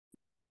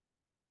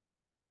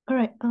All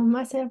right.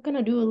 I said I'm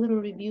gonna do a little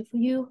review for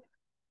you.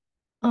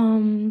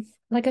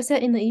 Like I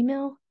said in the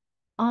email,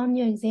 on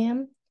your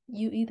exam,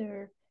 you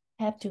either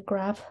have to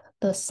graph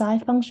the psi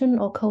function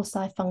or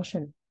cosine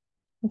function.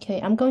 Okay,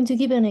 I'm going to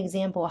give you an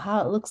example of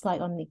how it looks like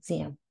on the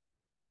exam.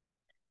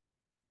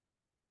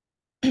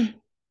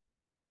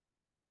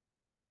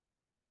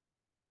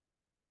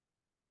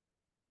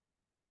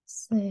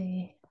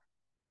 Say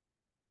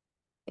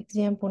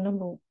example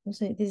number, let's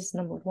say this is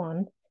number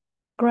one.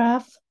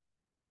 Graph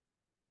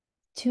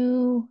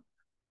two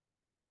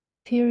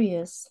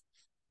periods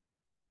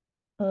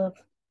of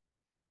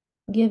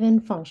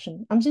given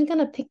function. I'm just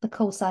gonna pick the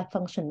cosine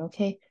function,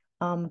 okay?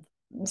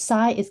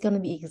 Psi is gonna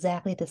be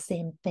exactly the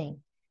same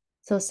thing.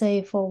 So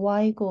say for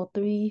y equal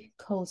 3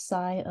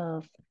 cosine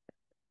of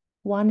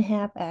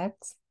 1/2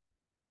 x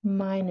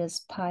minus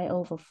pi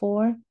over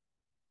 4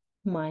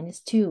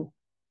 minus 2.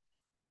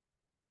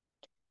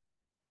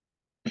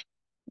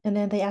 And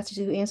then they ask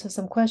you to answer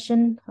some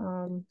question.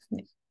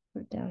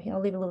 Down here, I'll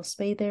leave a little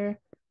space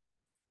there,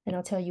 and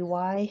I'll tell you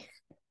why.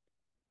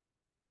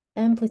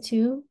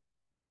 Amplitude.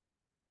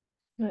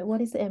 Right,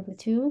 what is the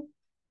amplitude?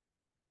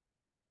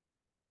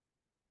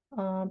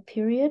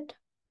 Period.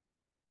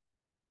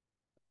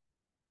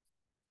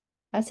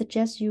 I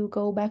suggest you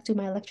go back to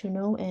my lecture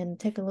note and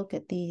take a look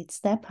at the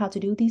step how to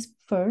do these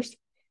first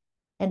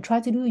and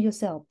try to do it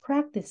yourself.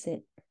 Practice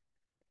it.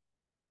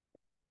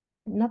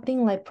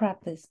 Nothing like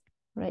practice,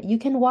 right? You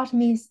can watch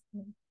me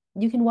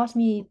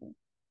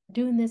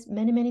doing this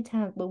many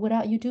times, but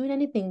without you doing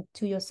anything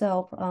to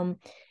yourself,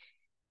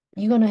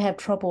 you're gonna have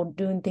trouble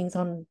doing things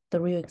on the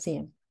real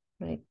exam,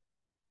 right?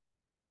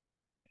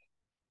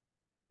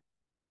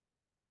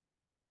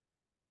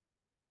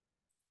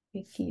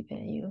 We key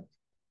value.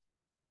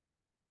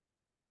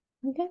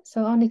 Okay,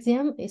 so on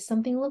exam, if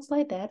something looks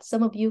like that,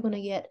 some of you are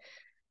gonna get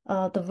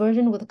the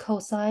version with the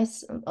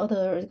cosines,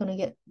 other is gonna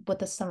get with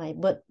the sine.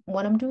 But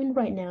what I'm doing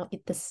right now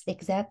is the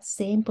exact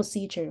same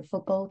procedure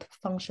for both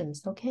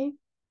functions, okay?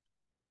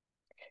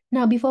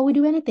 Now, before we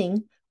do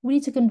anything, we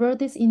need to convert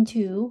this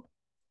into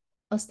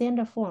a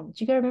standard form.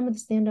 Do you guys remember the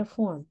standard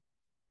form?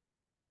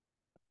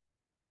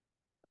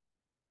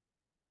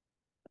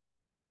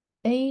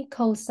 A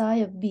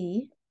cosine of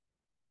B,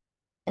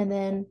 and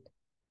then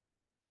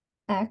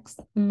x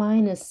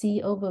minus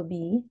c over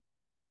b,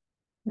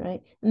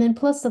 right? And then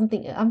plus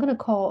something, I'm gonna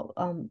call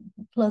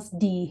plus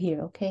d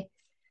here, okay?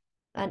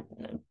 And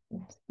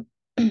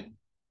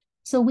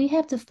so we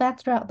have to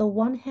factor out the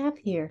 1/2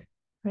 here,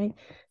 right?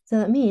 So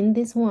that means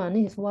this one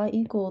is y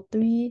equal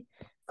 3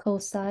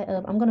 cosine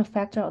of, I'm gonna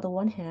factor out the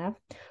 1/2.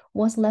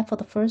 What's left for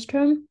the first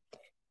term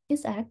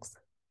is x,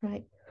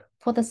 right?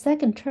 For the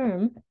second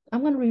term,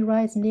 I'm gonna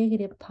rewrite as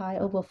negative pi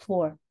over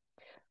 4.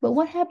 But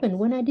what happened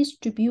when I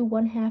distribute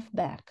 1/2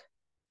 back?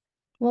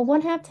 Well,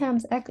 1/2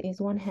 times x is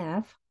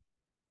 1/2,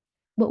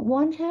 but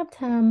 1/2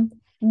 times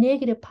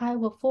negative pi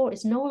over 4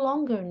 is no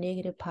longer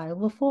negative pi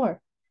over 4.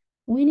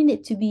 We need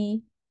it to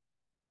be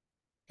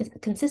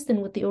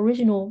consistent with the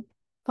original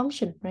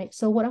function, right?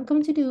 So what I'm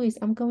going to do is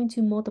I'm going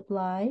to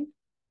multiply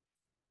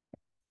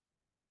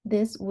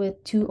this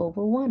with 2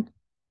 over 1.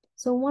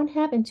 So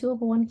 1/2 and 2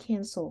 over 1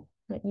 cancel,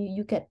 right?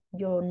 You get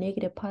your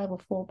negative pi over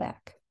 4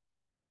 back.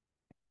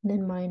 And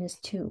then minus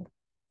 2.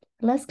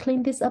 Let's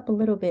clean this up a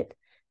little bit.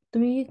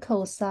 3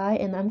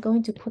 cosine, and I'm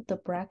going to put the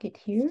bracket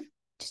here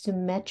just to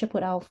match up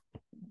with our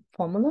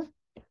formula.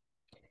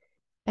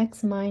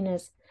 X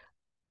minus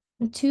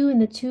the 2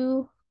 and the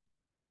 2,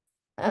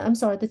 I'm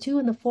sorry, the 2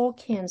 and the 4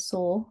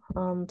 cancel.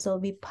 So it'll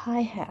be pi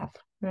half,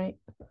 right?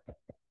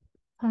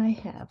 Pi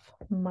half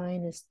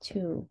minus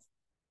 2.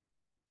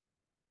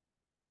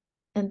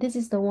 And this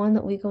is the one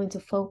that we're going to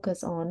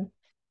focus on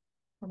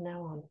from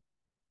now on,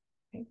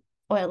 right?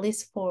 Or at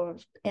least for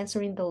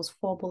answering those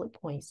 4 bullet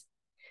points.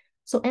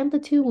 So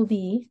amplitude will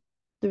be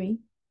 3.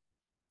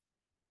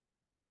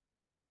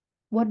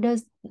 What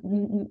is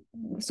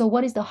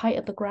the height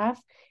of the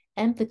graph?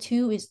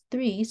 Amplitude is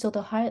 3, so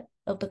the height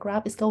of the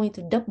graph is going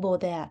to double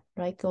that,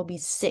 right? It'll be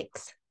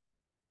 6.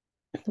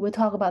 We'll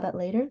talk about that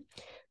later.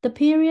 The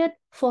period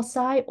for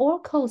sine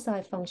or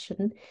cosine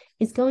function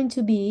is going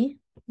to be,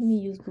 let me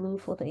use blue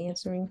for the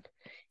answering.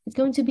 It's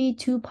going to be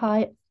 2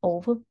 pi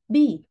over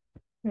b,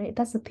 right?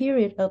 That's the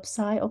period of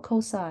sine or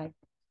cosine.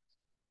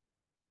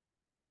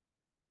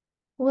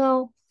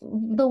 Well,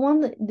 the one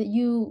that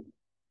you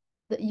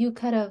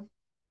kind of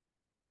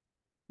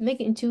make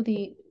it into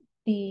the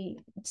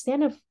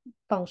standard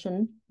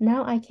function.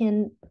 Now I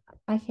can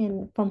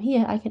from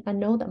here I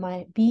know that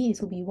my b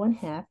will be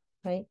 1/2,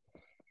 right?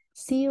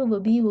 C over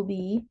b will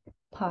be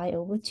pi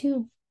over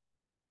 2.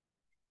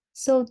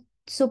 So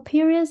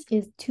periods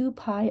is 2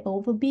 pi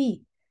over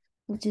b,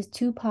 which is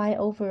 2 pi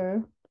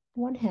over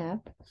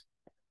 1/2,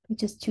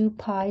 which is 2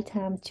 pi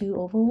times 2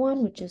 over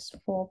 1, which is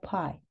 4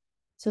 pi.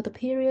 So the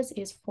periods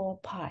is 4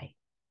 pi.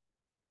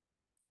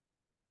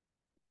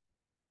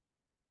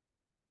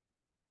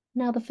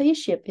 Now the phase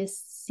shift is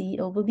C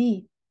over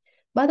B.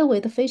 By the way,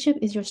 the phase shift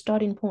is your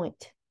starting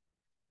point,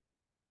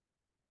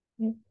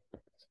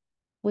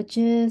 which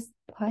is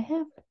pi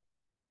half.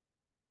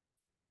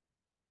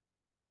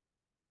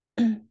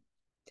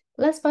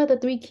 Let's find the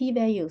three key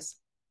values.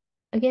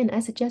 Again, I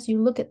suggest you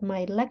look at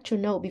my lecture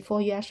note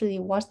before you actually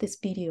watch this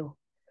video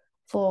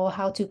for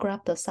how to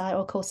graph the sine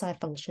or cosine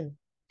function,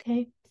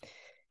 okay?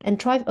 And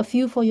try a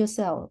few for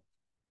yourself.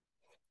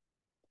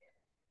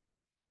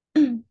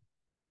 All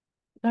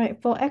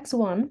right, for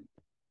x1,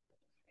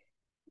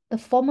 the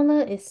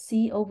formula is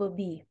c over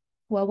b.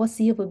 Well, what's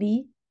c over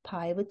b?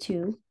 Pi over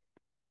 2.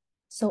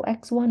 So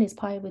x1 is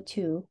pi over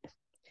 2.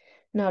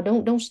 Now,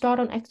 don't start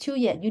on x2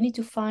 yet. You need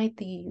to find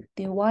the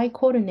y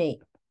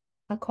coordinate.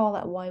 I call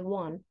that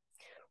y1.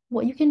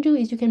 What you can do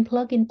is you can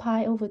plug in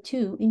pi over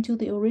 2 into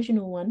the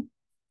original one.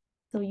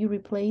 So you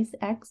replace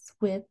x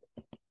with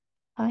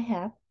pi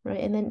half,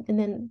 right? And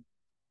then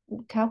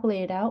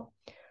calculate it out.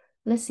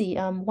 Let's see,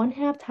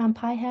 1/2 times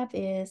pi half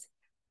is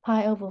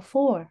pi over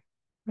 4,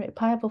 right?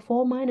 Pi over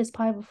 4 minus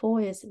pi over 4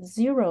 is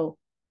 0.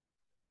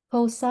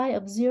 Cosine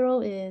of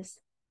 0 is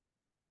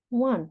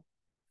 1.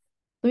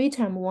 3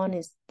 times 1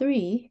 is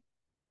 3.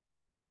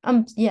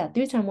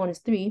 3 times 1 is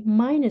 3,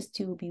 minus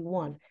 2 will be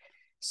 1.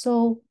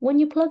 So when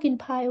you plug in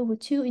pi over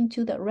 2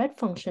 into that red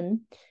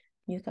function,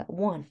 you got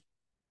 1.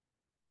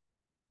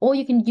 Or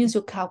you can use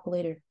your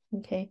calculator,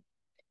 okay?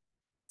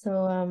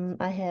 So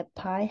I have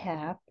pi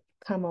half,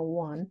 comma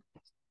 1.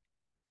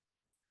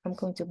 I'm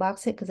going to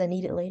box it because I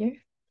need it later.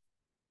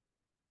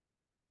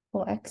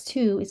 For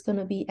x2, it's going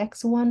to be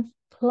x1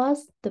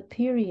 plus the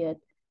period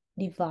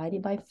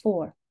divided by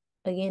 4.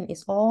 Again,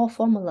 it's all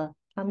formula.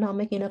 I'm not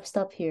making up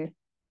stuff here.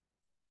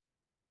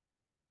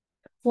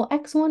 Well,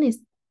 x1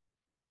 is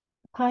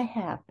pi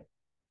half.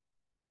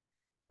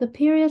 The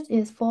period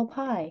is 4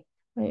 pi.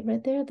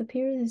 Right there, the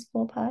period is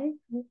 4 pi.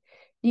 Right?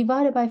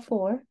 Divided by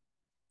 4,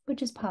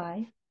 which is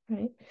pi,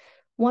 right?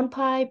 1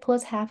 pi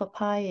plus half of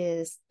pi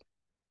is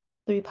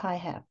 3 pi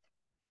half.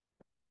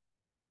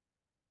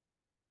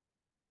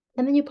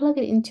 And then you plug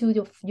it into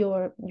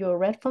your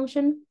red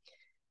function.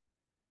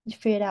 You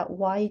figure out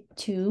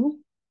y2,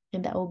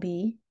 and that will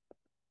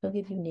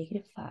give you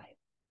 -5.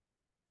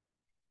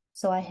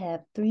 So I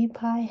have 3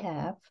 pi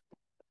half,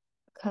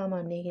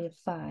 comma,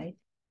 -5.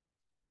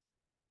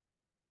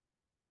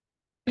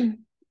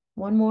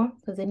 One more,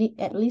 because I need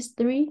at least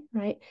 3,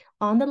 right?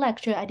 On the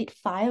lecture, I did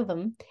 5 of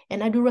them,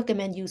 and I do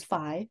recommend use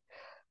 5.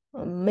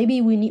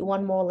 Maybe we need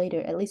one more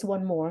later, at least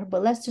one more,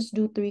 but let's just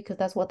do 3 because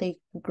that's what they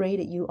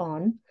graded you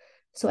on.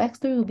 So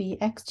x3 will be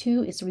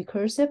x2 is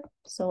recursive,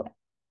 so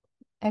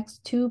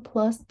x2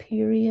 plus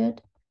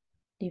period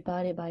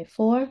divided by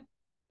 4.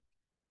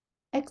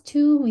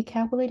 x2 we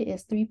calculated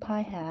as 3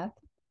 pi half.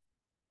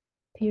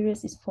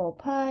 Period is 4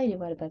 pi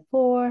divided by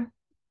 4.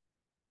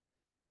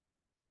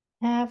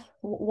 Half,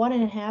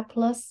 1.5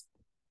 plus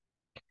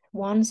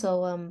 1,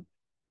 so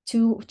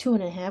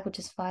 2.5, which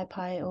is 5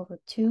 pi over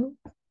 2,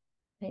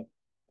 right?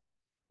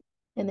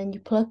 And then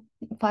you plug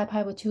 5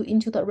 pi over 2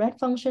 into the red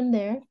function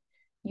there.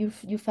 You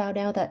found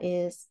out that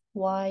is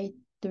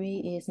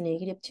y3 is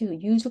 -2.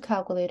 Use your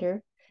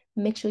calculator.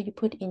 Make sure you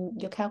put in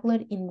your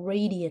calculator in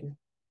radian.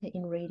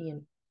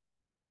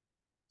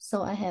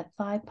 So I have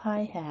 5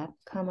 pi half,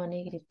 comma,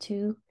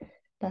 -2.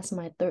 That's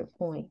my third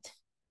point.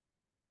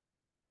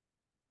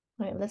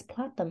 All right, let's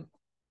plot them.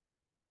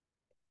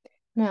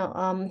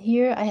 Now,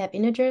 here I have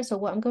integers. So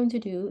what I'm going to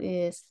do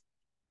is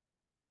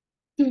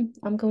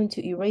I'm going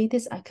to erase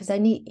this because I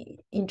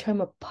need in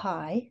terms of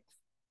pi.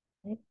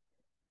 Right?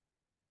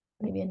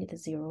 Maybe I need a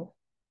 0.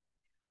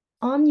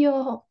 On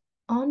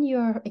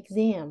your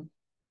exam,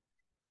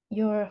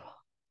 your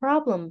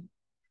problem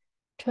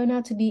turned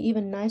out to be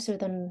even nicer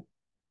than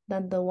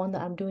the one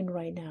that I'm doing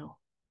right now.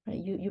 Right?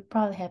 You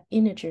probably have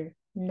integer,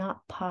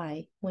 not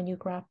pi, when you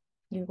graph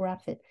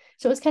it.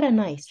 So it's kind of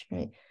nice,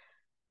 right?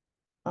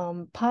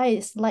 Pi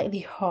is slightly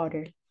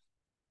harder.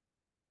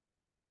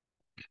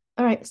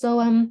 All right,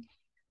 so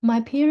my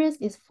period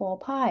is 4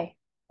 pi,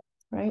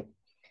 right?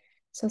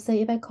 So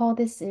say if I call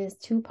this is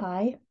 2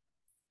 pi,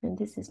 and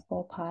this is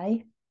 4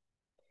 pi.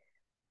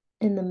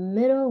 In the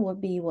middle would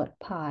be what?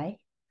 Pi,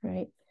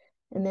 right?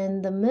 And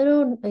then the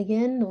middle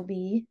again will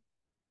be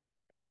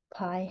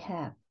pi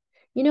half.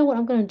 You know what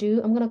I'm going to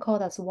do? I'm going to call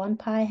that 1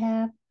 pi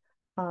half,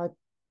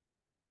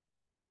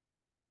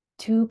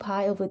 2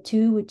 pi over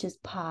 2, which is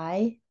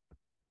pi,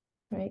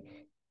 right?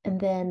 And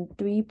then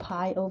 3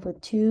 pi over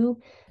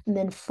 2, and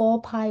then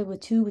 4 pi over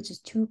 2, which is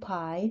 2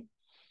 pi,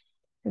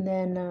 and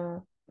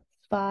then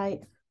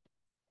 5,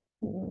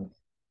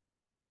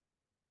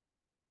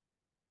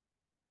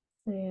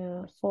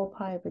 yeah, 4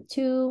 pi over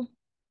 2,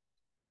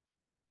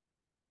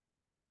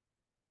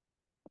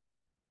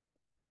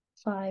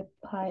 5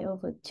 pi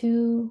over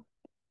 2,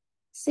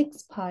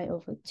 6 pi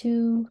over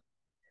 2,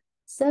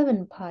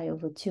 7 pi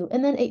over 2,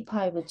 and then 8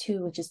 pi over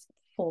 2, which is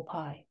 4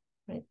 pi,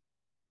 right?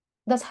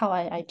 That's how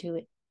I do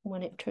it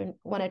when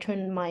I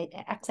turn my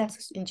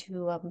x-axis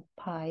into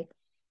pi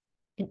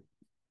in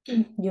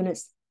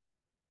units.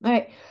 All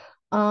right.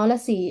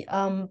 Let's see.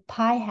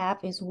 Pi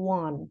half is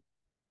 1.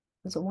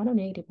 Is it 1 or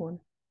 -1?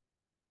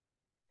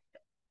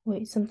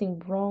 Wait, something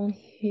wrong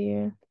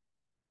here.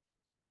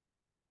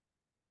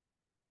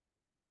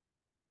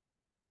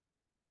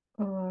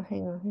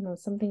 Hang on,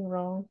 something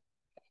wrong.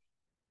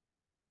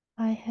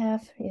 pi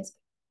half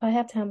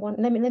times 1.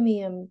 Let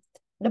me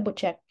double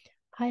check.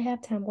 Pi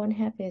half times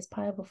 1/2 is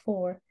pi over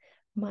 4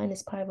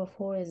 minus pi over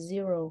 4 is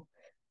 0.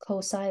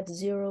 Cosine of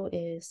 0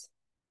 is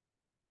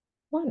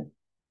 1.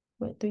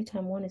 Wait, 3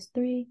 times 1 is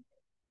 3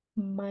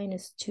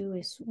 minus 2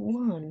 is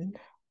 1.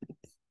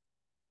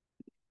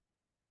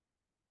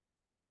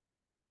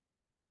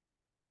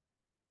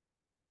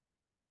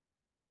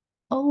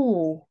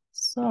 Oh,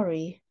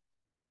 sorry.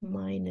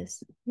 You're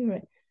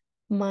right.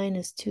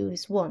 Minus 2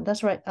 is 1.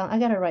 That's right. I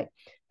got it right.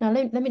 Now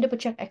let me double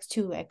check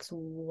x2,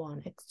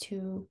 x1,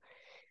 x2.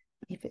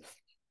 If it's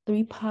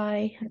 3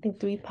 pi, I think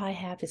 3 pi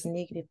half is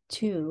negative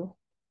 2.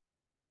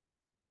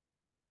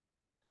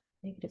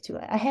 Negative 2.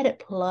 I had it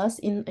plus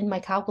in my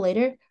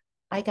calculator.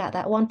 I got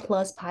that one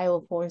plus pi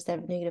over 4 instead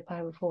of negative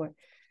pi over 4.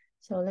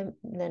 So then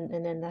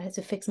I had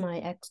to fix my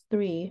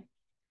x3.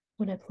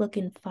 When I plug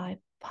in 5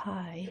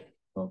 pi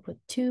over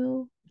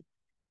 2,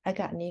 I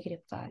got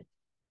negative 5.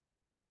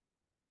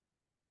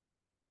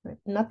 Right?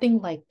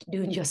 Nothing like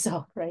doing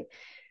yourself, right?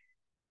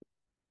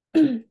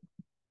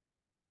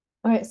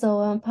 All right,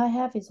 so pi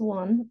half is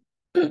 1.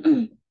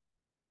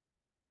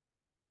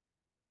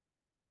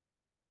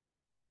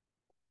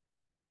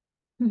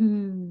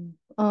 Hmm.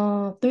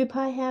 3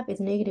 pi half is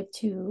negative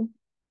 2.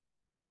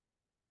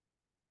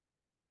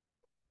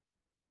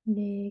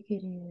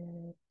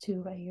 Negative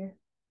 2 right here.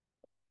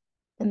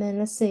 And then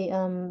let's see,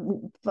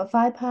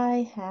 5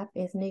 pi half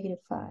is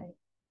negative 5.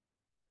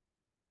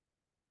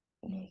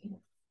 Negative 5.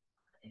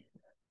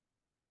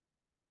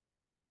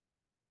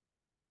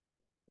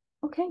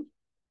 Okay,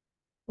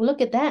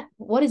 look at that.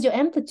 What is your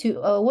amplitude?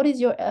 What is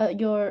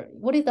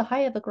the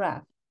height of the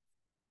graph?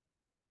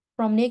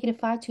 From negative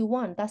 5 to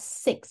 1, that's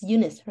 6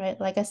 units, right?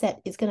 Like I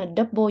said, it's gonna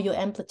double your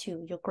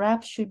amplitude. Your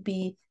graph should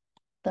be,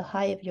 the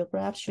height of your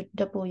graph should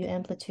double your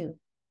amplitude.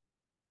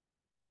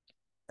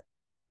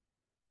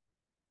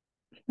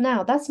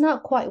 Now, that's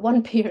not quite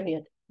one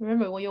period.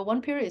 Remember, well, your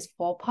one period is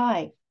 4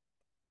 pi.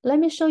 Let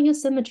me show you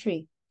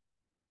symmetry.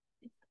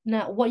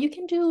 Now, what you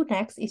can do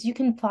next is you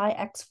can find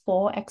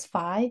x4,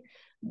 x5,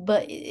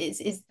 but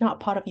it's not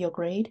part of your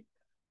grade.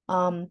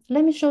 Let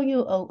me show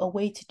you a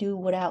way to do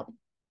without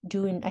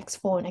doing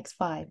x4 and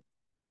x5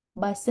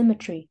 by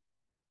symmetry.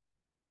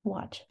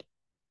 Watch.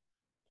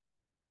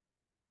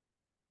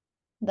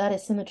 That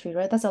is symmetry,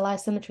 right? That's a line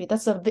symmetry.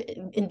 That's a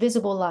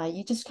invisible line.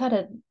 You just kind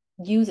of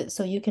use it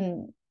so you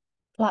can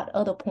plot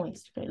other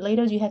points. Right?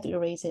 Later, you have to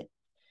erase it.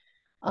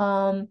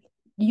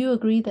 You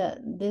agree that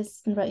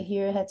this right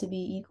here had to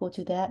be equal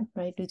to that,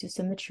 right? Due to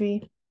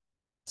symmetry.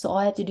 So all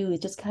I have to do is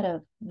just kind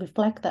of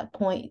reflect that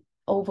point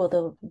over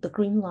the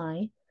green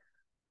line.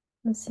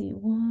 Let's see,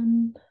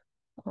 one,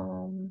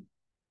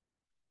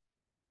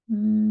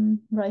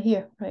 right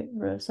here, right?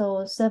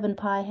 So 7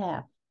 pi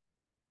half.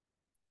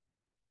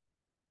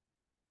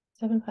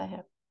 7 pi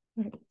half.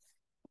 Right.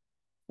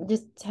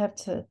 Just have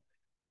to,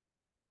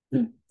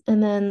 and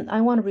then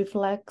I want to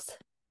reflect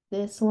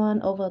this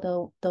one over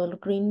the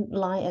green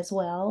line as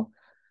well.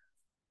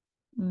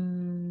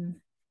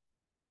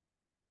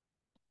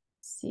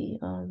 See,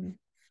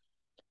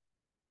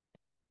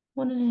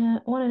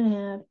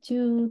 1.5,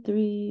 2,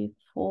 3,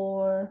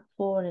 4,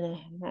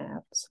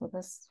 4.5. So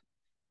that's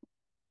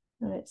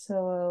all right.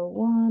 So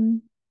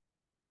 1,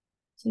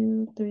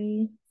 2,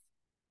 3.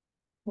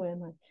 Where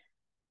am I?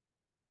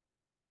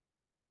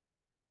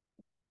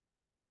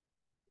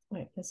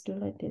 Wait, let's do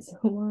like this.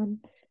 1,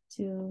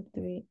 2,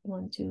 3,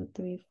 1, 2,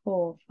 3,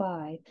 4,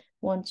 5.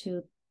 1,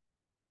 2,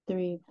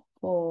 3,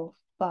 4,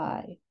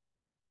 5.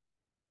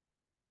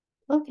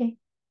 Okay.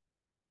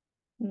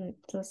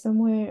 So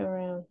somewhere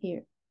around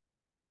here.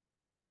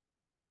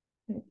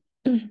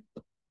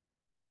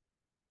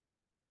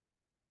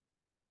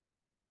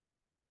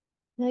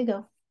 There you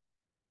go.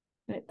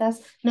 Right,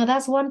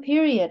 that's one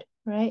period,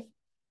 right?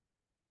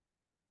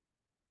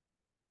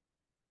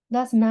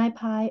 That's 9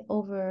 pi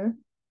over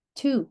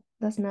 2.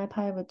 That's 9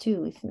 pi over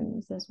 2. If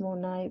there's more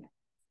 9.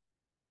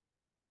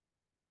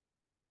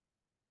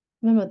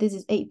 Remember, this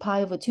is 8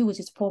 pi over 2, which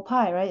is 4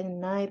 pi, right? And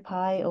 9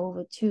 pi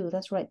over 2,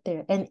 that's right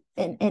there. And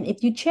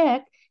if you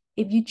check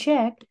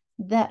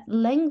that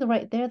length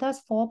right there, that's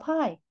 4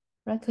 pi,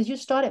 right? Because you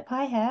start at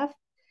pi half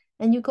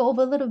and you go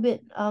over a little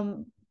bit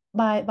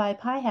by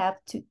pi half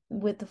to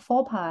with the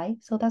 4 pi.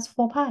 So that's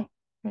 4 pi,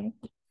 right?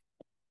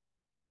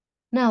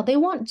 Now they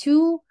want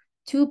two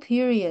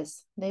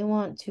periods. They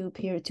want two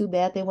periods. Too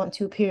bad they want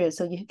two periods.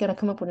 So you gotta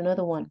come up with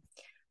another one.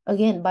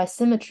 Again, by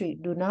symmetry,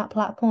 do not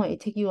plot point. It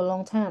take you a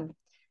long time.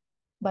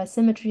 By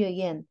symmetry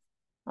again.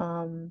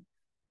 I'll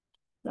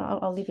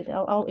leave it.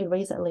 I'll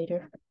erase that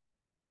later.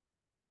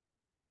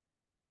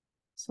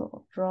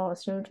 So draw a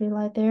symmetry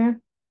line there,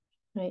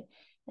 right?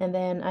 And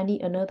then I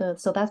need another.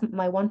 So that's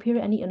my one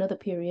period. I need another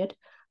period.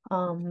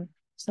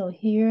 So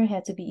here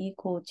had to be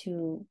equal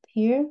to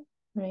here,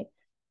 right?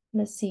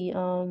 Let's see.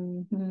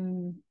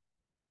 2.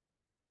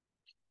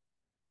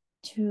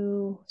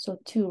 So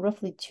 2,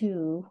 roughly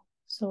 2.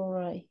 So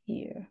right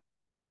here.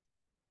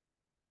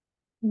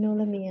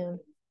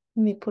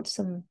 Let me put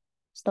some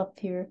stuff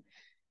here.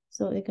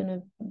 So it's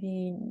gonna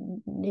be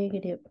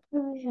negative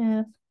pi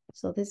half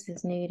So this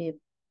is negative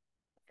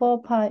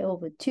 4 pi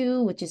over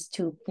 2, which is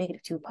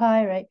negative 2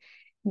 pi, right?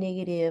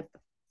 Negative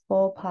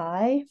 4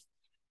 pi.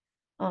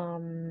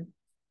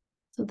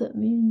 So that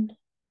means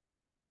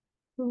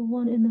the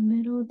one in the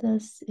middle,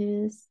 this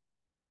is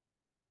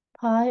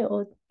pi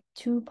or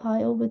 2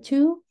 pi over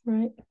 2,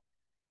 right?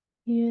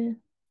 Here,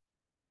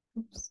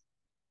 oops.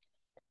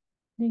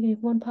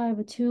 Negative 1 pi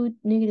over 2,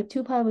 negative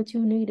 2 pi over 2,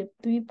 negative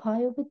 3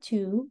 pi over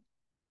 2.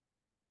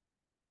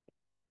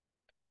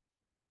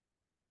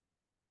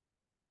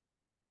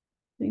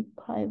 3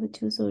 pi over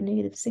 2, so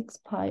negative 6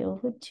 pi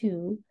over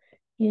 2.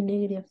 Here,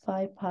 negative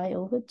 5 pi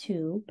over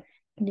 2.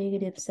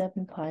 Negative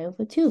 7 pi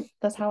over 2.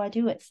 That's how I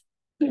do it.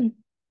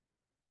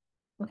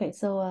 Okay,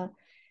 so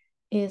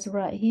is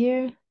right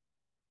here.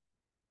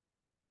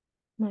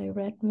 My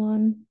red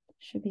one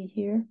should be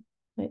here.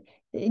 Right.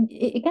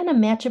 It kind of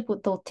match up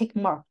with those tick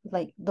mark,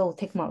 like those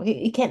tick mark.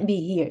 It can't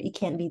be here. It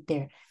can't be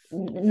there.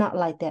 Not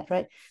like that,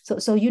 right?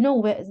 So you know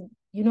where,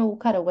 you know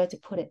kind of where to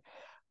put it.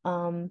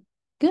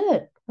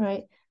 Good,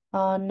 right?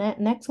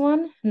 Next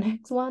one,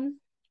 next one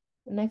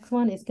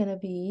is gonna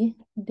be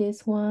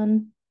this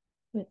one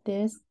with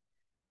this.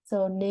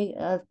 So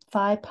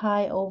 5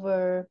 pi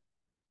over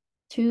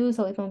 2,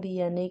 so it's gonna be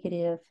a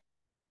negative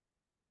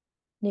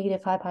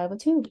 5 pi over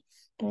 2,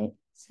 right?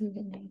 So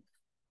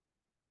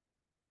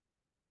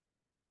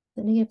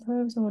the negative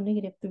terms or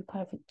negative 3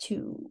 pi over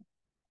 2.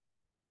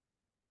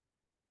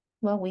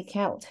 Well, we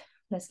count.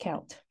 Let's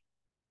count.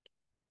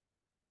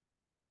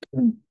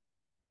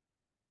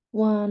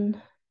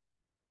 1,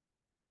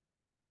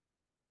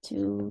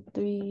 2,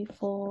 3,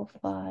 4,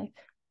 5.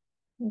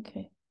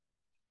 Okay.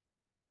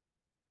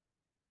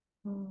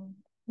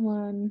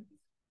 1,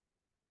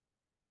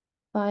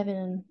 5,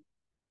 and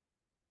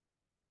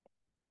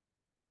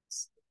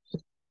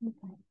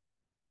okay.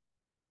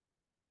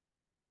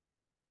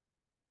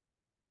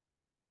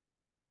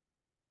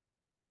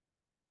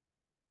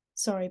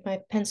 Sorry, my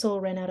pencil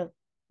ran out of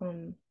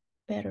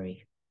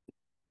battery.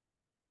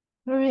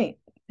 All right,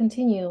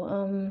 continue.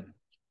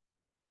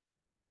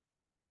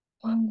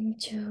 1,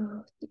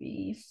 2,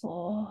 3,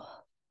 4,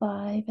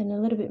 5, and a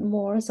little bit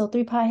more. So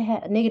 3 pi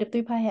half, negative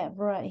 3 pi half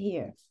right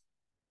here.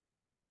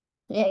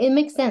 Yeah, it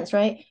makes sense,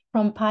 right?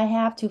 From pi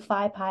half to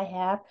 5 pi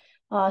half.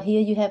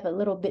 Here you have a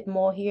little bit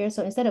more here.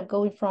 So instead of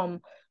going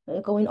from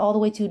going all the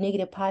way to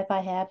negative pi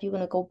half, you're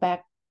gonna go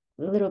back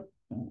a little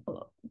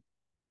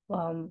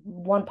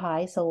 1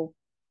 pi, so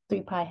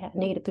 3 pi half,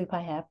 negative 3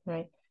 pi half,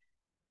 right?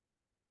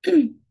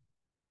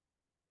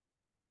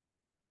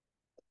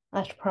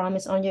 I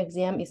promise on your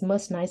exam is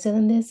much nicer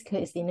than this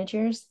because it's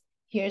integers.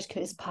 Here's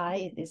because it's pi,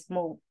 it is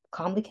more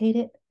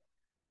complicated.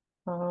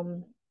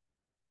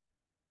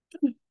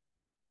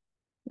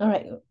 All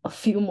right, a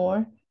few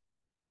more.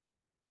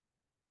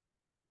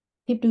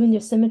 Keep doing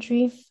your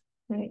symmetry,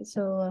 right?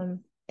 So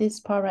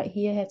this part right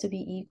here has to be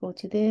equal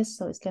to this,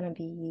 so it's gonna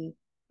be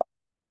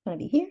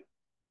here,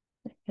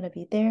 it's gonna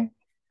be there.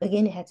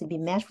 Again, it has to be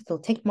matched with the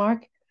tick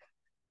mark.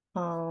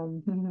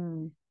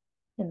 And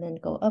then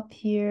go up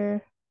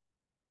here.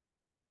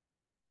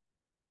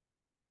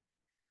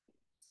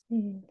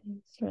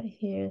 It's right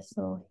here.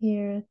 So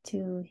here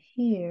to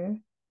here,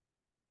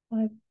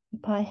 5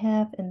 pi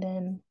half, and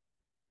then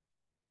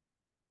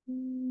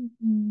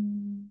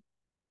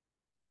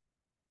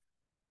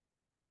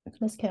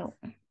let's count.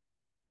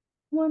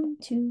 1,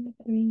 2,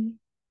 3,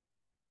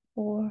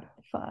 4,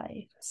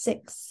 5,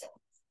 6.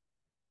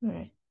 All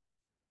right.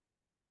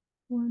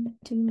 1,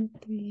 2,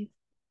 3,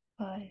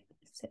 5,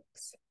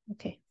 6.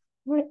 Okay,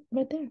 right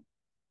there.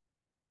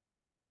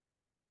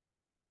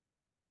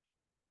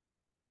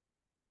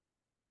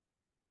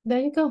 There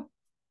you go.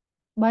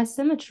 By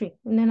symmetry.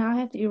 And then I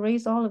have to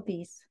erase all of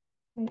these.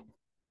 Right.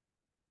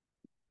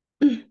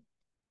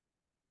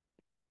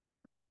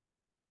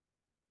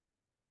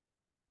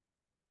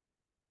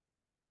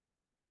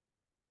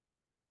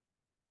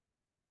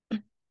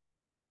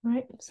 All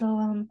right,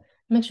 so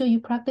make sure you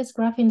practice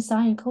graphing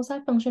sine and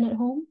cosine function at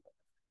home.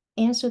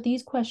 Answer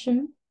these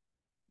questions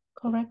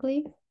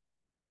correctly.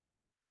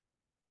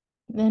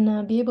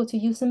 Then be able to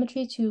use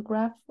symmetry to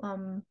graph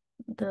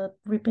the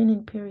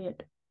remaining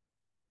period.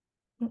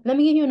 Let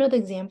me give you another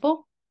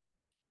example.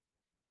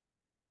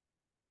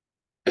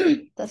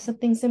 That's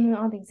something similar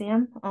on the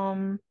exam.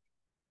 So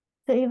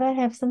if I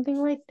have something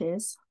like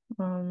this,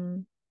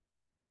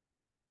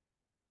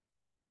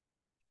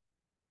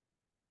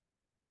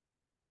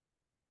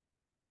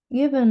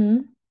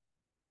 given,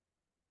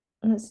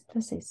 let's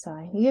say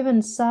psi,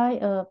 given psi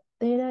of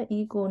theta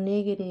equal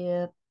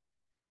negative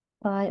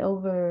pi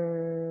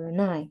over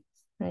 9,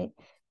 right?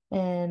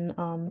 And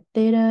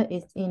theta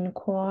is in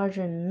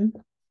quadrant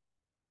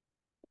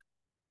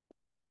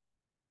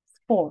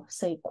 4,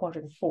 say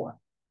quadrant 4.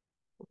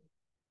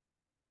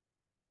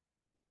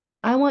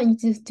 I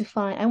want you to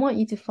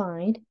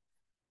find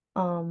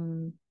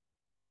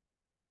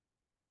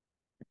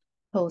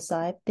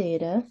cosine of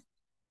theta,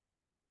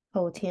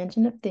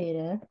 cotangent of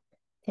theta,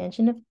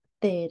 tangent of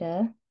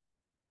theta,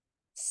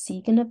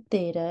 secant of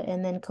theta,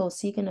 and then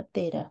cosecant of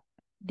theta.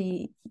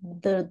 The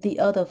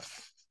other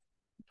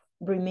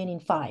remaining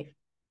 5,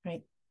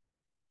 right?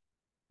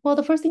 Well,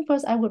 the first thing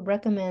first, I would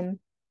recommend,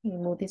 you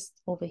move this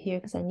over here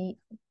because I need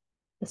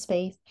the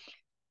space.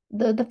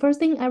 The first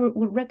thing I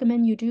would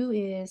recommend you do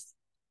is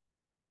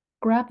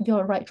grab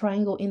your right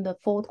triangle in the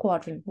fourth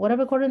quadrant.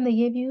 Whatever quadrant they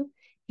gave you,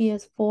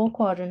 here's fourth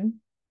quadrant.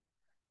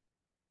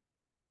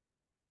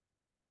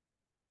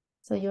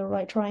 So your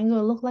right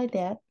triangle look like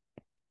that.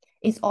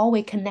 It's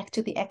always connect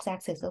to the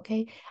x-axis,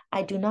 okay?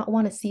 I do not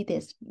want to see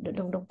this.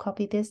 Don't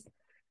copy this.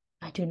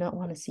 I do not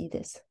want to see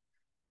this.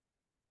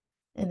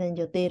 And then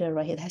your theta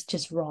right here, that's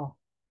just wrong.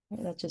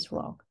 That's just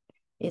wrong.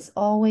 It's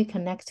always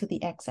connect to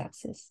the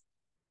x-axis.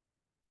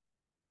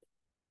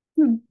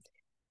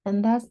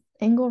 And that's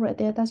angle right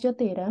there, that's your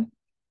theta.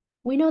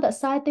 We know that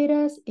sine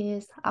theta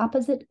is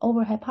opposite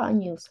over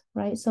hypotenuse,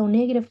 right? So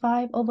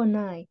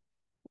 -5/9.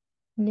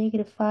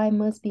 -5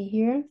 must be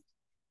here,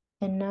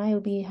 and 9 will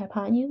be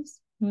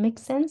hypotenuse.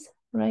 Makes sense,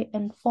 right?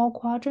 And four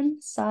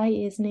quadrant, sine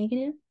is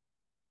negative.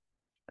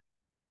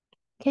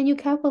 Can you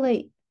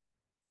calculate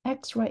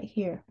x right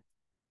here?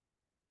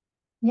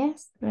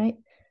 Yes, right?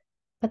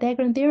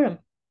 Pythagorean theorem.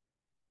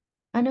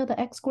 I know the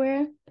x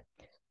squared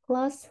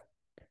plus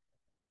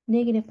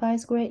 -5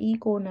 squared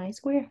equal 9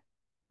 squared,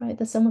 right?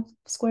 The sum of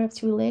square of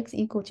two legs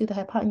equal to the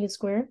hypotenuse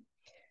square.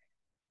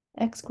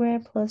 X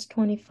squared plus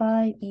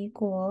 25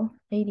 equal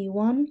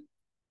 81.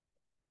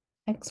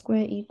 X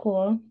squared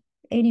equal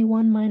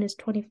 81 minus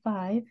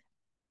 25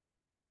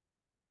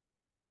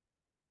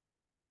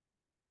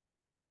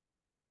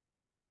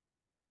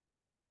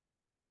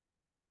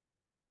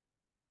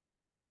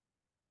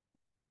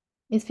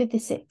 is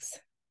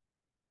 56.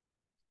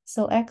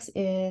 So x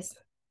is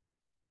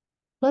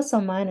plus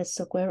or minus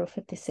the square root of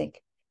 56.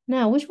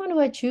 Now, which one do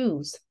I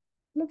choose?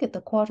 Look at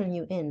the quadrant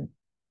you're in.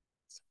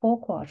 It's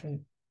four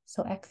quadrant.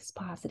 So x is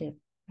positive,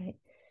 right?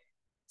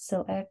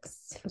 So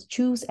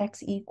choose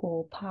x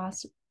equal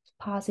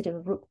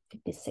positive root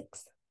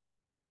 56.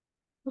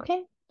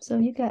 Okay, so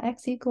you got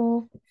x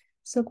equal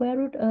square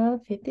root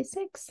of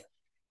 56.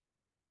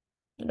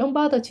 Don't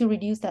bother to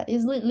reduce that.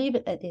 Leave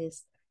it at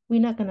this.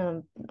 We're not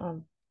gonna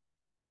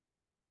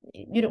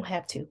you don't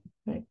have to,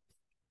 right?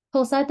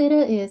 Cosine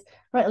theta is,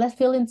 right, let's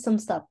fill in some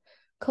stuff.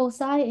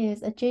 Cosine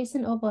is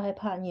adjacent over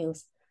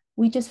hypotenuse.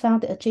 We just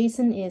found the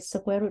adjacent is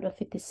square root of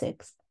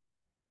 56.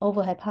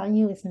 Over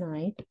hypotenuse is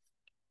 9.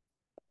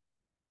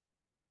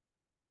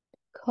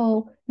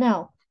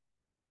 Now,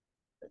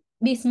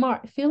 be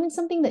smart. Fill in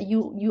something that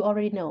you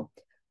already know.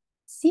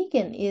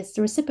 Secant is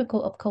the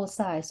reciprocal of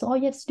cosine. So all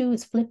you have to do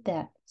is flip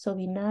that. So it'll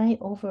be 9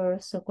 over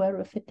square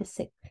root of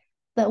 56.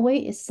 That way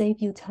it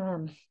saves you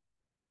time,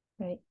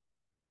 right?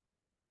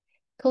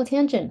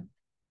 Cotangent.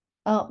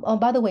 Oh,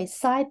 by the way,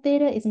 sine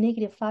theta is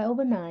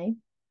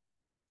 -5/9.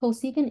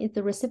 Cosecant is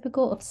the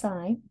reciprocal of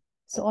sine.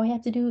 So all you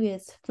have to do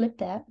is flip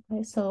that,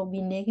 right? So it'll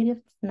be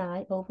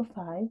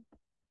 -9/5.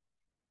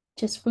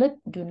 Just flip,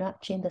 do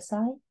not change the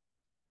sign,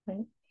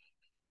 right?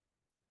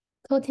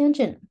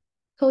 Cotangent.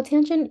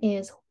 Cotangent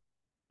is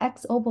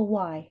x over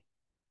y.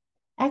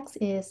 X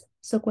is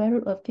square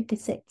root of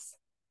 56.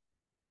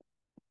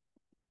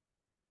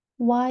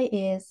 Y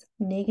is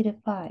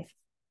 -5.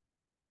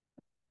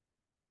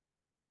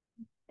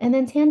 And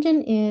then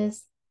tangent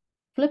is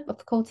flip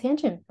of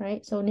cotangent,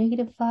 right? So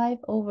 -5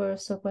 over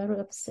square root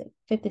of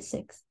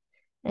 56.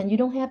 And you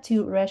don't have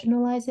to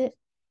rationalize it.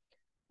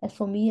 As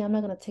for me, I'm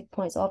not going to take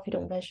points off. You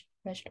don't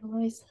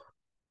rationalize.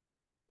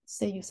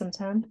 Save you some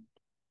time.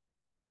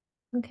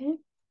 Okay.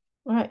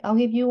 All right. I'll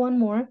give you one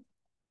more.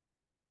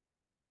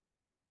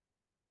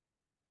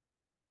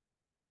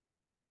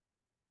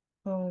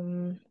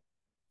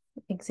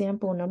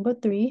 Example number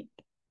 3.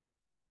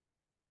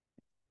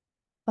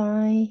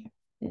 Find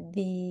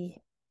the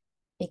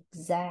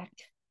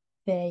exact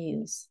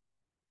values.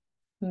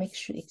 Make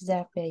sure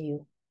exact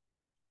value.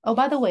 Oh,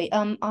 by the way,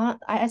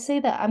 I say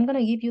that I'm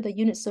gonna give you the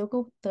unit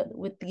circle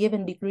with the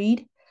given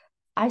degree.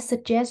 I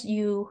suggest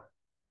you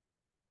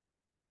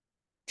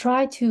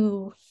try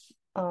to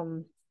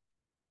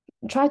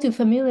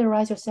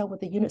familiarize yourself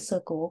with the unit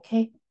circle,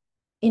 okay?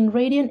 In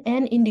radian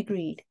and in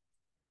degree.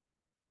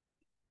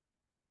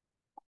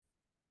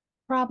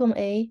 Problem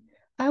A,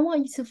 I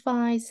want you to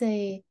find,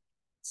 say,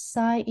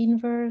 sine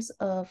inverse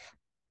of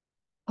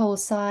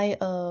cosine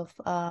of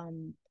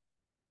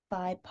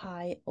 5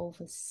 pi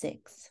over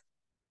 6.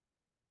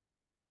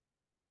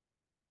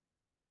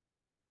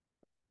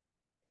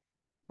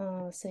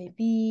 Say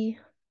B,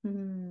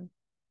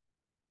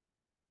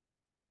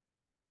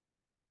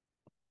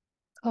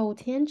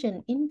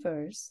 cotangent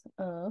inverse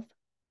of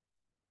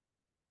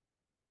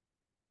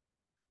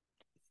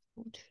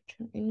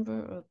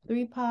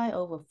 3 pi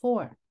over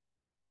 4.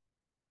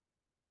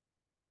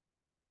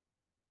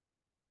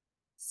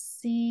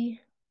 C,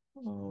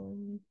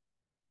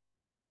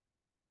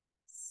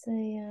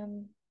 say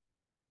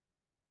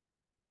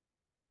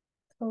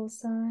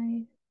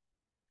cosine,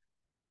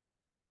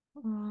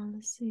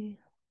 let's see.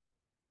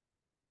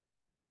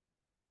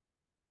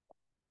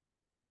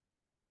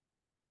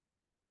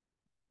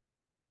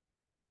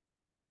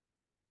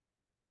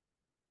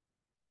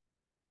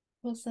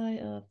 Cosine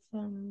of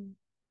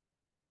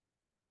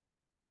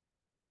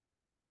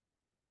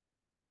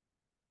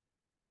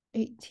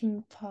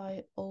 18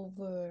 pi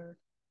over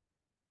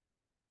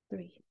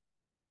 3.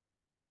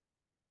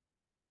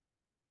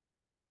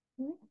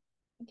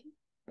 Okay.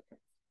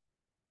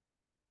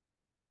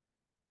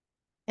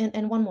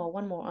 And one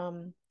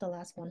more, the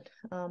last one.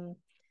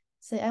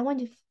 Say I want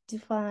you to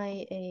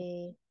find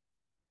a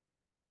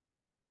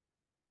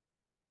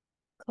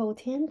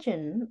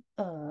cotangent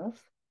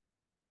of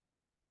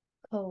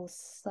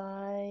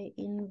cosine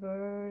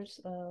inverse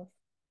of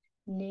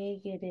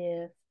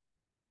negative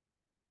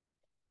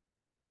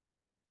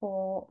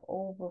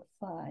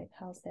 4/5.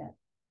 How's that?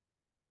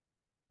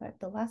 All right,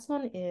 the last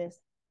one is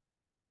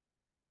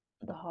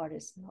the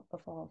hardest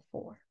of all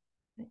four.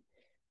 Right.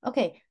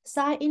 Okay,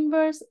 sine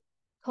inverse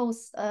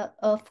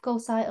of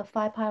cosine of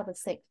 5 pi over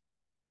 6.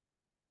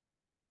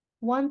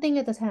 One thing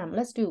at a time.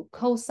 Let's do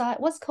cosine.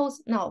 What's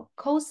cos? Now,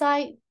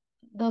 cosine,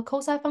 the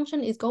cosine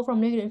function is go from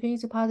negative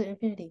infinity to positive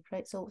infinity,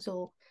 right? So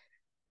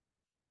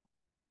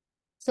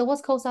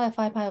what's cosine of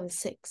 5 pi over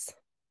 6?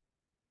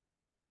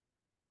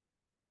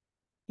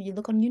 If you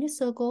look on unit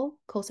circle,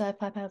 cosine of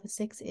 5 pi over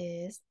 6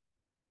 is,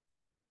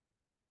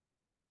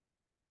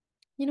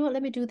 you know what,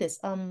 let me do this.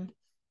 I'm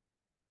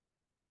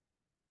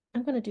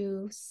gonna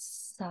do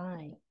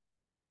sine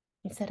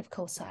instead of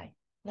cosine.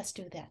 Let's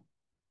do that.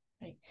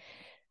 Right.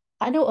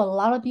 I know a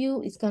lot of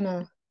you is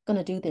gonna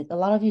do this. A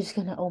lot of you is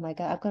gonna, oh my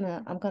God,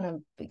 I'm gonna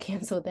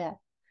cancel that.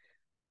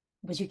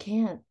 But you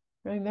can't.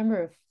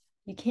 Remember,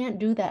 you can't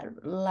do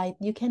that. Like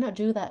you cannot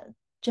do that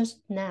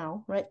just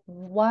now, right?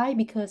 Why?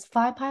 Because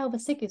 5 pi over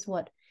 6 is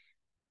what?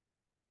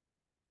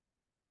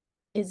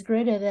 Is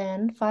greater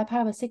than 5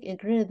 pi over 6 is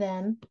greater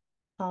than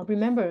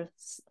remember,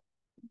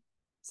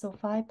 so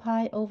 5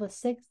 pi over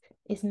 6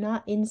 is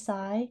not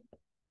inside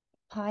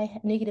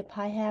negative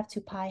pi half to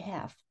pi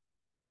half.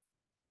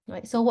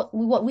 Right. So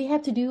what we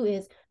have to do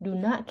is do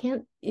not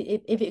if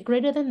it's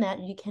greater than that,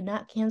 you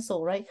cannot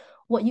cancel, right?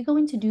 What you're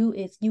going to do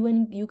is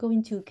you're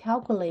going to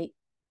calculate.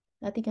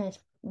 I think I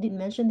didn't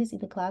mention this in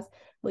the class,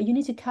 but you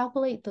need to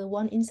calculate the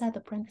one inside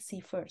the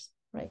parenthesis first,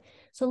 right?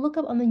 So look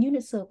up on the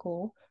unit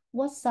circle,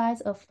 what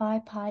size of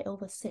 5 pi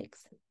over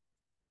 6?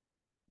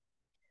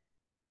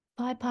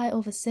 5 pi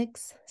over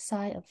 6,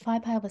 sine of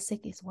 5 pi over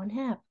 6 is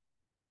 1/2,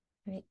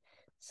 right?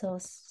 So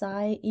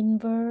sine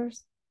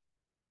inverse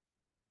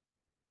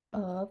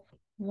of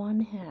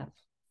 1/2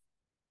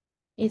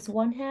 is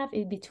 1/2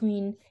 in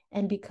between,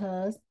 and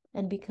because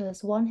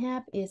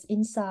 1/2 is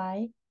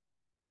inside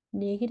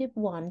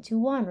 -1 to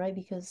 1, right?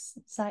 Because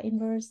sine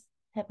inverse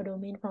have a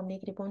domain from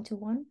 -1 to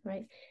 1,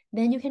 right?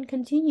 Then you can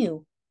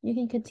continue.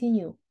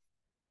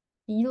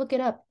 You look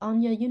it up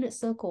on your unit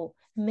circle.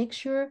 Make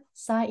sure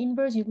sine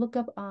inverse you look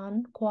up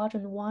on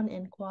quadrant 1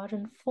 and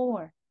quadrant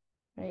 4,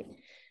 right?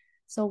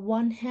 So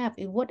 1/2,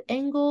 in what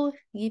angle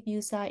give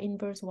you sine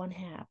inverse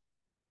 1/2?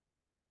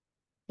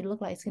 It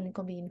looks like it's going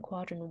to be in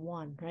quadrant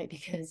 1, right?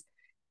 Because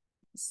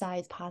sine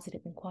is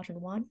positive in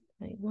quadrant 1,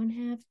 right?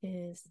 1/2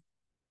 is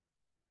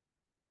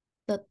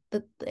the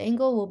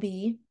angle will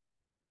be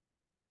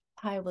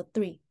pi over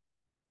 3.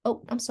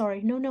 Oh, I'm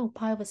sorry. No,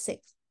 pi over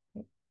 6.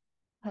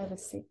 Pi over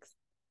 6.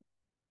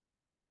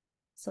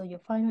 So your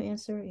final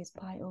answer is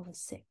pi over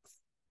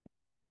 6.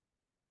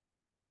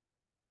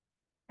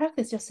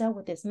 Practice yourself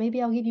with this.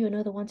 Maybe I'll give you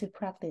another one to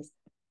practice.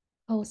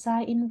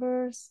 Cosine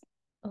inverse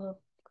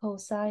of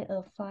cosine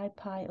of 5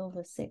 pi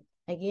over 6.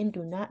 Again,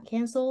 do not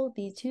cancel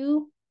these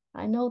two.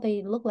 I know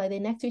they look like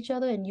they're next to each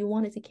other and you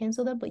wanted to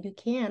cancel them, but you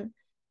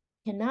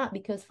cannot,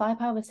 because 5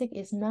 pi over 6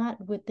 is not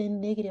within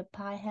negative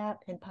pi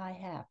half and pi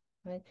half,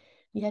 right?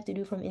 You have to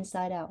do from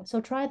inside out. So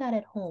try that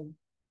at home.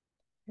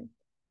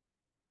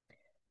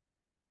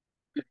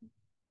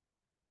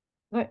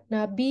 All right,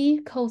 now B,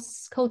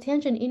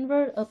 cotangent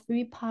inverse of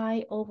 3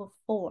 pi over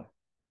 4.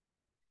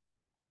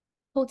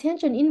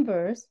 Cotangent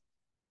inverse,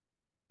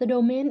 the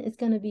domain is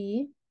going to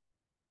be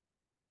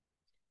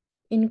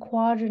in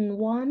quadrant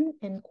 1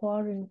 and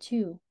quadrant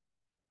 2.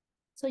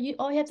 So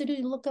all you have to do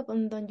is look up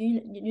on the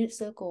unit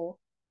circle,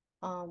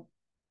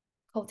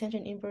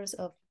 cotangent inverse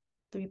of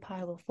 3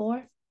 pi over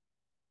 4.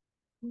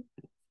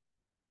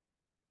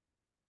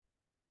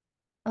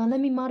 Let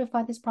me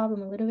modify this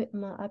problem a little bit.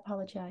 I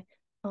apologize.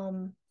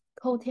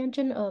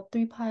 Cotangent of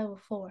 3 pi over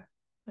 4,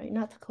 right?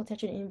 Not the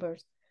cotangent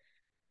inverse.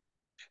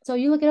 So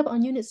you look it up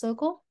on unit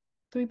circle,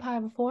 3 pi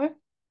over 4.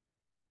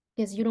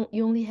 Because you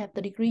only have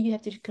the degree, you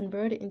have to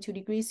convert it into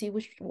degrees, see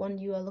which one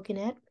you are looking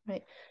at,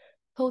 right?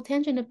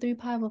 Cotangent of 3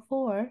 pi over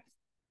 4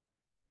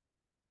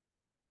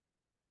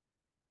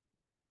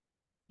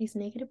 is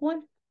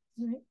 -1,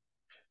 right?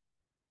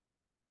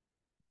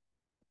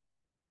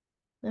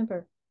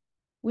 Remember,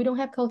 we don't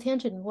have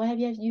cotangent. What have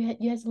you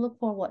have to look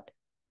for what?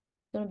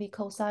 It's gonna be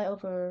cosine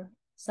over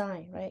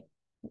sine, right?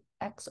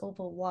 X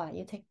over y.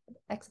 You take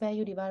x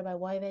value divided by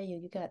y value,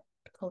 you got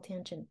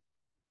cotangent.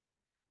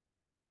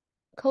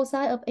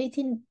 Cosine of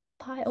 18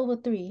 pi over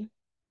 3.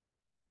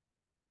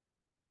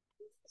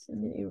 So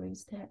let me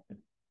erase that.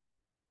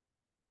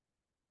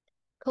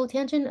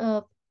 Cotangent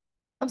of,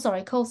 I'm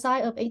sorry,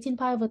 cosine of 18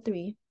 pi over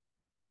 3.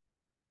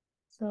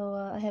 So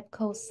I have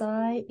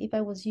cosine. If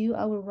I was you,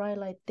 I would write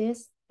like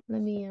this.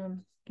 let me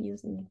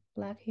use in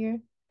black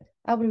here.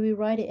 I would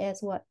rewrite it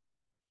as what?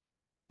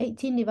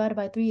 18 divided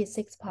by 3 is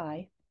 6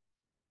 pi.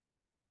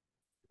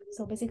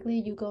 So basically,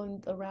 you're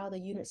going around the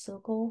unit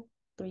circle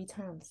 3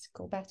 times.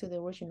 Go back to the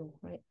original,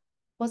 right?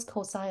 What's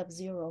cosine of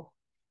 0?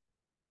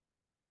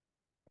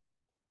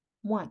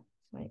 1,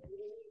 right?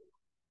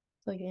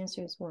 So your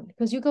answer is 1.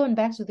 Because you're going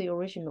back to the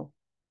original.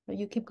 But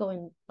you keep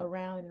going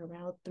around and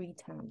around 3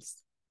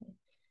 times.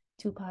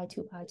 2 pi,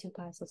 2 pi, 2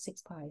 pi, so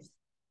 6 pi's.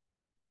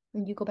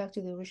 And you go back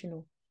to the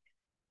original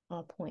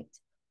point.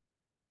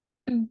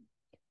 All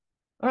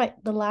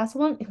right, the last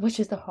one, which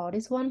is the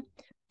hardest one.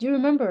 Do you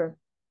remember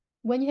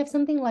when you have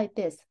something like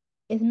this,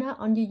 it's not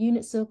on your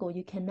unit circle,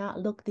 you cannot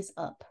look this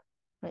up,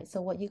 right?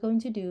 So what you're going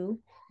to do,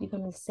 you're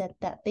going to set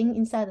that thing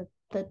inside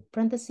the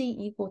parenthesis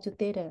equal to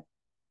theta.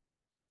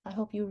 I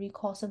hope you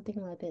recall something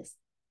like this.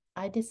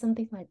 I did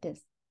something like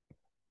this.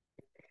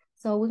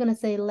 So we're going to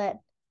say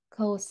let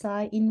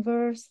cosine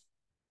inverse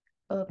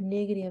of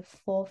negative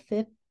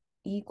 4/5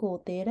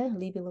 equal theta,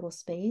 leave a little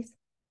space.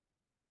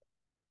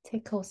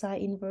 Take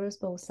cosine inverse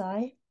both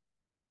sides.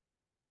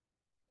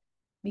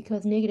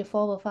 Because negative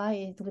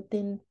 4/5 is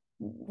within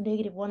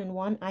negative 1 and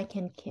 1, I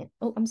can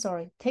oh, I'm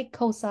sorry. Take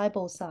cosine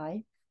both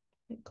sides.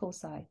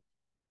 Cosine.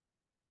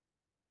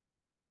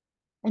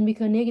 And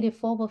because negative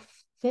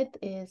 4/5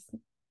 is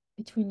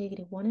between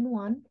negative 1 and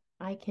 1,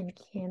 I can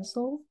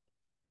cancel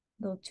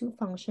those two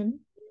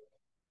functions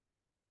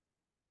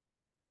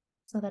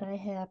so that I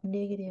have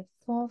negative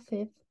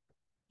 4/5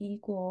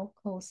 equal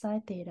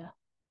cosine theta.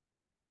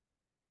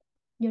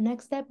 Your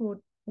next step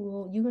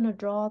you're gonna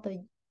draw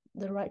the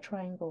right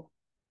triangle.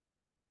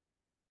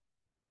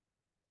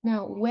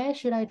 Now, where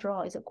should I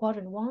draw? Is it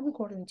quadrant 1,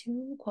 quadrant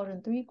 2,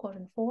 quadrant 3,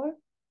 quadrant 4?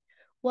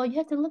 Well, you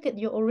have to look at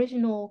your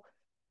original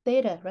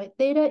theta, right?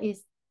 Theta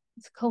is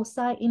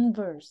cosine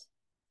inverse.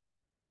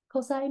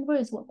 Cosine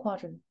inverse is what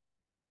quadrant?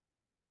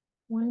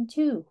 1 and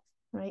 2,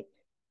 right?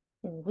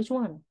 And which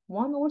one?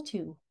 1 or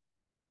 2?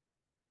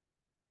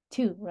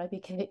 2, right?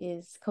 Because it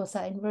is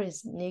cosine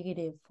inverse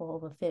negative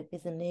 4/5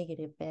 is a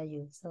negative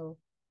value. So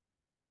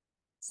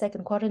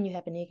second quadrant, you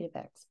have a negative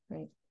x,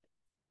 right?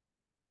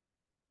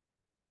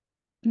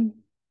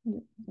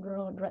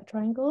 Draw a right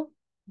triangle.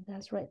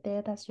 That's right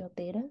there. That's your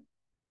theta.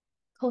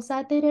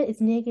 Cosine theta is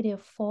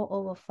negative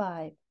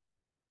 4/5.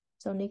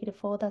 So negative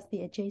 4, that's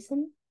the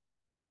adjacent.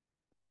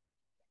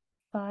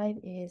 5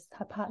 is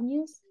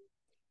hypotenuse.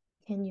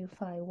 Can you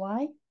find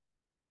y?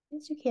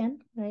 Yes, you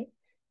can, right?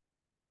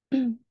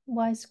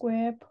 Y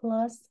squared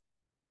plus,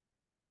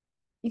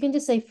 you can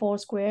just say 4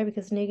 squared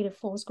because negative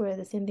 4 squared is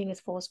the same thing as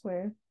 4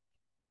 squared,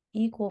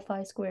 equal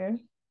 5 squared.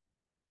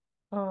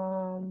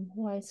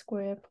 Y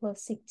squared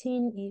plus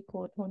 16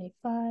 equal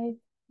 25.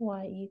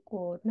 Y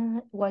equal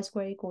 9. Y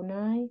squared equal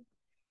 9.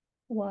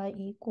 Y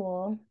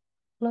equal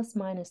plus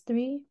minus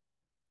 3.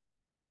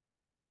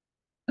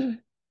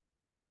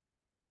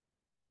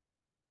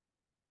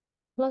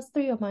 Plus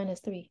 3 or minus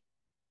 3?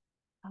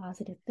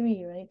 Positive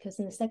 3, right? Because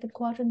in the second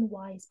quadrant,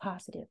 y is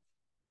positive.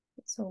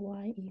 So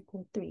y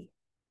equal 3.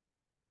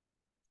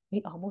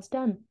 We're almost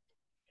done.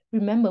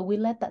 Remember, we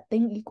let that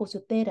thing equal to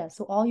theta.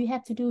 So all you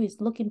have to do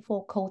is looking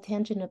for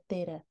cotangent of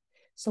theta.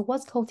 So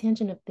what's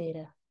cotangent of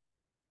theta?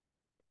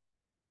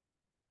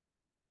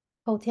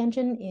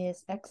 Cotangent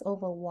is x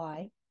over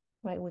y,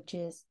 right? Which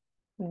is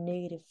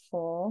negative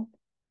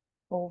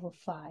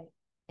 4/5.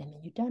 And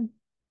then you're done.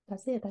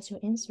 That's it. That's your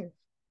answer.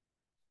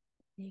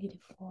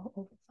 Negative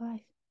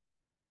 4/5.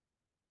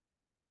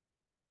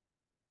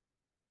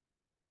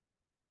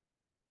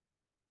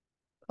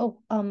 Oh,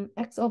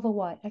 x over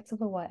y, x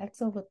over y,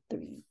 x over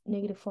 3,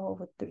 negative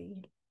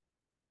 4/3.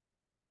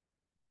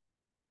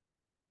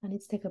 I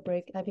need to take a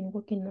break. I've been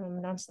working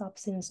nonstop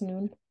since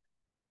noon.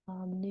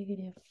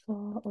 Negative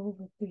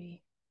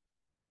 4/3.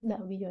 That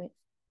would be your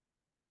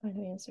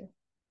final answer.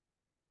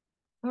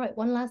 All right,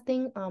 one last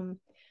thing.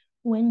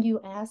 When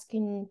you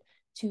asking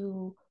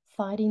to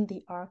finding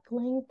the arc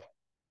length,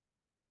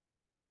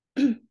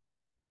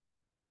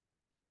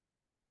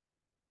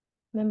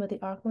 remember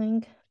the arc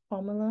length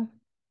formula?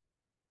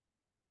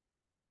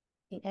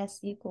 The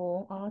S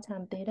equal R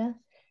times theta.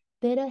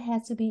 Theta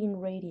has to be in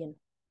radian,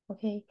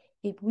 okay?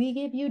 If we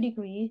give you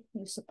degree,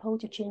 you're supposed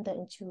to change that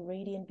into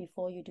radian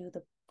before you do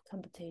the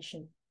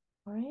computation,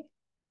 all right?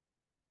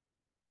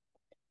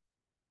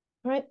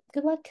 All right,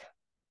 good luck.